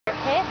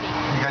Heavy.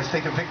 You guys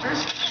taking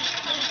pictures?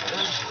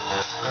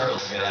 Look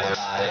at that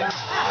body.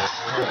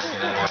 Look at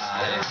that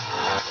body.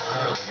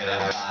 Look at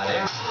that body.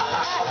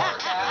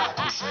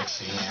 I'm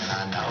sexy and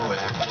I know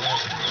it.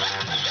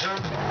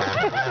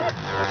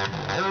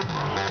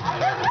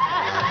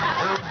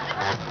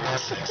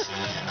 Sexy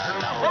and I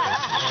know it.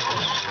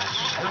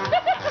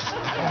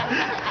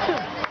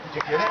 Did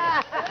you get it?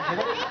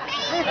 Did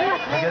you get it?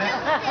 You get it?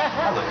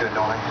 I look good,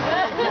 don't I?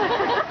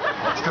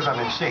 It's because I'm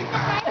in shape.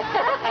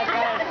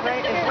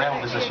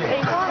 Round is a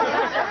shape.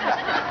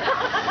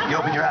 You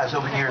open your eyes,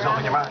 open your ears,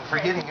 open your mind,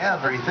 forgetting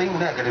everything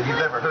negative you've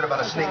ever heard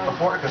about a snake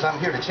before, because I'm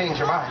here to change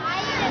your mind.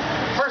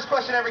 First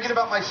question I ever get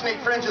about my snake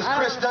friends is,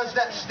 Chris, does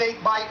that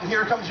snake bite? And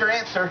here comes your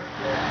answer.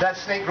 That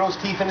snake grows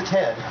teeth in its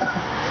head.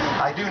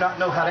 I do not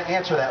know how to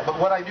answer that, but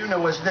what I do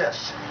know is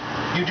this.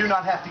 You do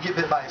not have to get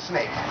bit by a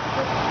snake.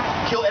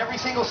 Kill every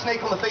single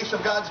snake on the face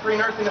of God's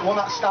green earth and it will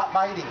not stop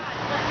biting.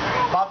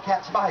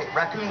 Bobcats bite,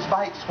 raccoons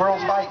bite,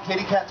 squirrels bite,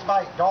 kitty cats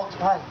bite, dogs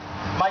bite.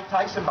 Mike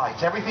Tyson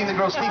bites. Everything that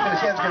grows teeth in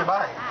his head is going to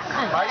bite.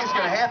 Biting's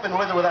going to happen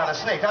with or without a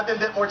snake. I've been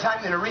bit more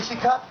time than a Reese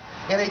cup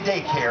in a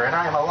daycare, and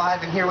I am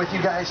alive and here with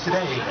you guys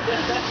today.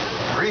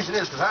 The reason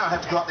is because I don't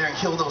have to go out there and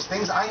kill those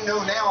things. I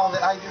know now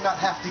that I do not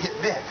have to get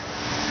bit.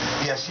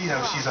 Yeah, she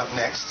knows she's up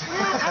next.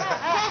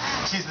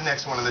 She's the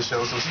next one of the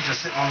show, so she's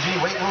just sitting on G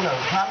waiting. No,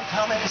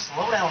 come in,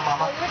 slow down,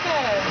 mama.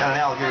 Got an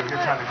alligator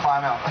here trying to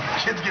climb out.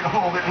 Kids getting a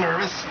little bit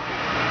nervous.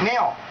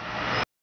 Now,